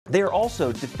They are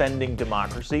also defending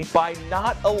democracy by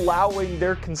not allowing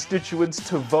their constituents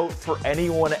to vote for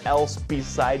anyone else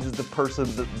besides the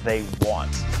person that they want.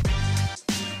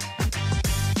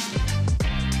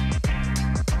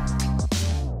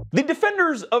 The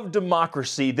defenders of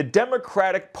democracy, the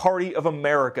Democratic Party of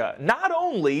America, not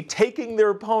only taking their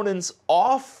opponents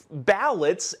off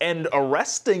ballots and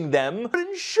arresting them, but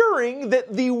ensuring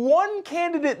that the one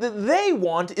candidate that they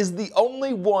want is the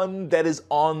only one that is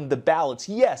on the ballots.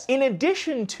 Yes, in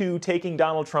addition to taking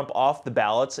Donald Trump off the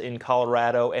ballots in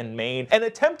Colorado and Maine and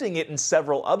attempting it in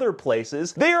several other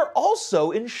places, they are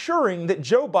also ensuring that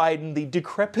Joe Biden, the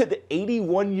decrepit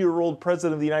 81-year-old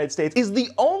president of the United States, is the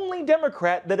only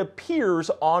Democrat that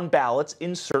appears on ballots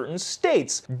in certain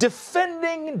states.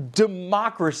 Defending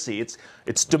democracy.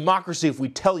 It's democracy if we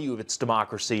tell you it's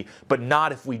democracy, but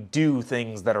not if we do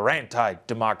things that are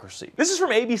anti-democracy. This is from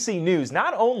ABC News.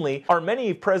 Not only are many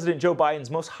of President Joe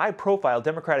Biden's most high-profile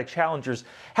Democratic challengers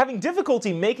having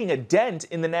difficulty making a dent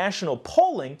in the national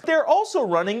polling, they're also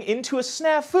running into a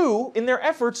snafu in their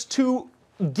efforts to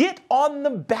get on the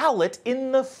ballot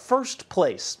in the first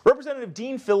place. Representative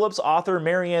Dean Phillips, author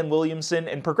Marianne Williamson,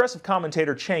 and progressive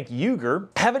commentator Cenk Uygur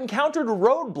have encountered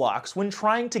roadblocks when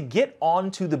trying to get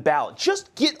onto the ballot.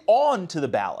 Just get on to the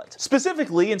ballot.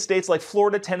 Specifically in states like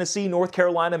Florida, Tennessee, North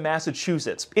Carolina,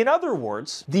 Massachusetts. In other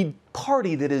words, the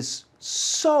party that is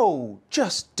so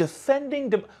just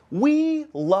defending we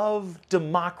love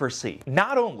democracy.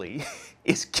 Not only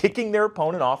is kicking their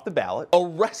opponent off the ballot,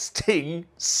 arresting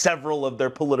several of their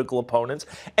political opponents,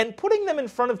 and putting them in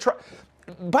front of Trump.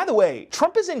 By the way,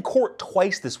 Trump is in court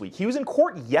twice this week. He was in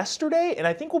court yesterday, and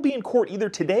I think will be in court either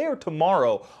today or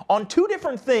tomorrow on two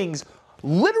different things,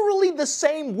 literally the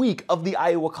same week of the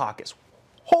Iowa caucus.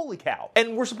 Holy cow.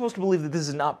 And we're supposed to believe that this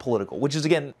is not political, which is,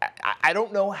 again, I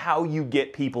don't know how you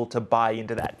get people to buy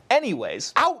into that.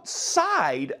 Anyways,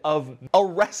 outside of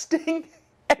arresting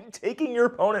and taking your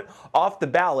opponent off the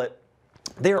ballot,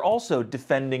 they're also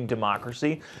defending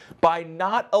democracy by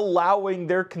not allowing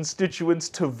their constituents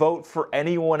to vote for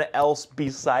anyone else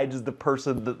besides the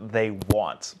person that they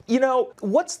want. You know,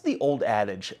 what's the old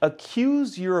adage?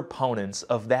 Accuse your opponents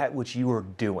of that which you are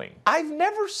doing. I've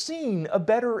never seen a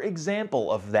better example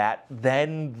of that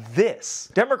than this.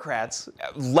 Democrats,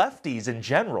 lefties in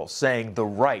general, saying the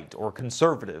right or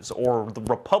conservatives or the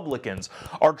Republicans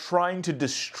are trying to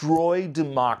destroy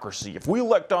democracy. If we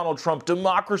elect Donald Trump,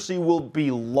 democracy will be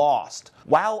lost,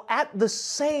 while at the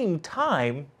same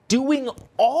time doing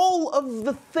all of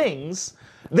the things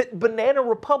that banana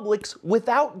republics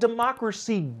without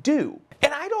democracy do.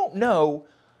 And I don't know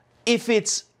if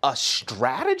it's a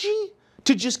strategy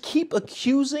to just keep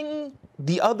accusing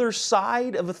the other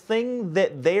side of a thing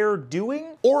that they're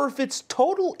doing, or if it's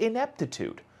total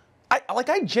ineptitude.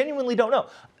 I genuinely don't know.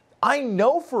 I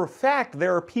know for a fact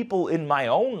there are people in my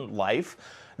own life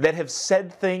that have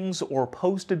said things or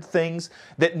posted things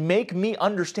that make me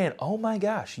understand, oh my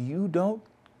gosh, you don't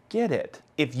get it.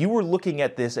 If you were looking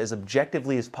at this as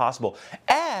objectively as possible,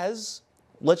 as,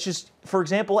 let's just, for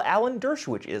example, Alan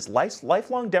Dershowitz is,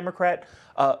 lifelong Democrat,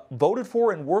 voted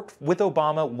for and worked with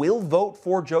Obama, will vote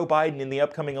for Joe Biden in the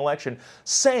upcoming election,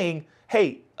 saying,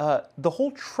 hey, the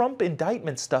whole Trump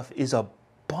indictment stuff is a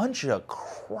bunch of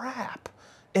crap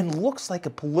and looks like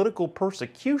a political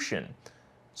persecution.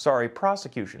 Sorry,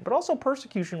 prosecution, but also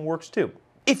persecution works too.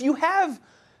 If you have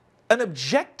an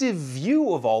objective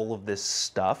view of all of this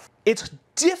stuff, it's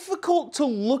difficult to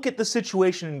look at the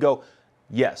situation and go,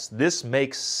 yes, this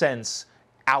makes sense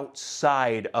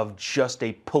outside of just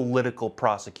a political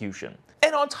prosecution.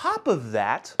 And on top of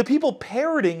that, the people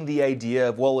parroting the idea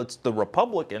of, well, it's the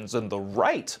Republicans and the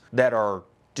right that are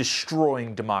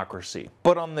destroying democracy.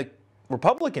 But on the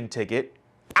Republican ticket,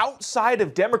 outside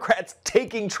of Democrats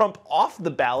taking Trump off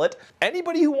the ballot,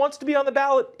 anybody who wants to be on the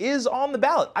ballot is on the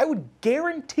ballot. I would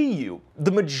guarantee you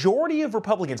the majority of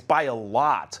Republicans, by a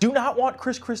lot, do not want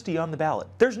Chris Christie on the ballot.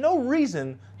 There's no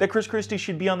reason that Chris Christie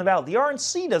should be on the ballot. The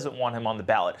RNC doesn't want him on the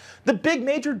ballot. The big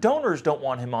major donors don't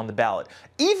want him on the ballot.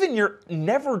 Even your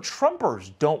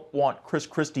never-Trumpers don't want Chris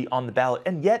Christie on the ballot,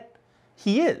 and yet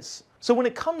he is. So when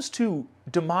it comes to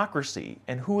democracy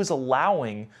and who is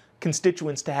allowing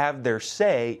constituents to have their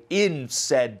say in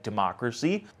said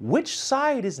democracy, which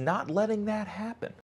side is not letting that happen?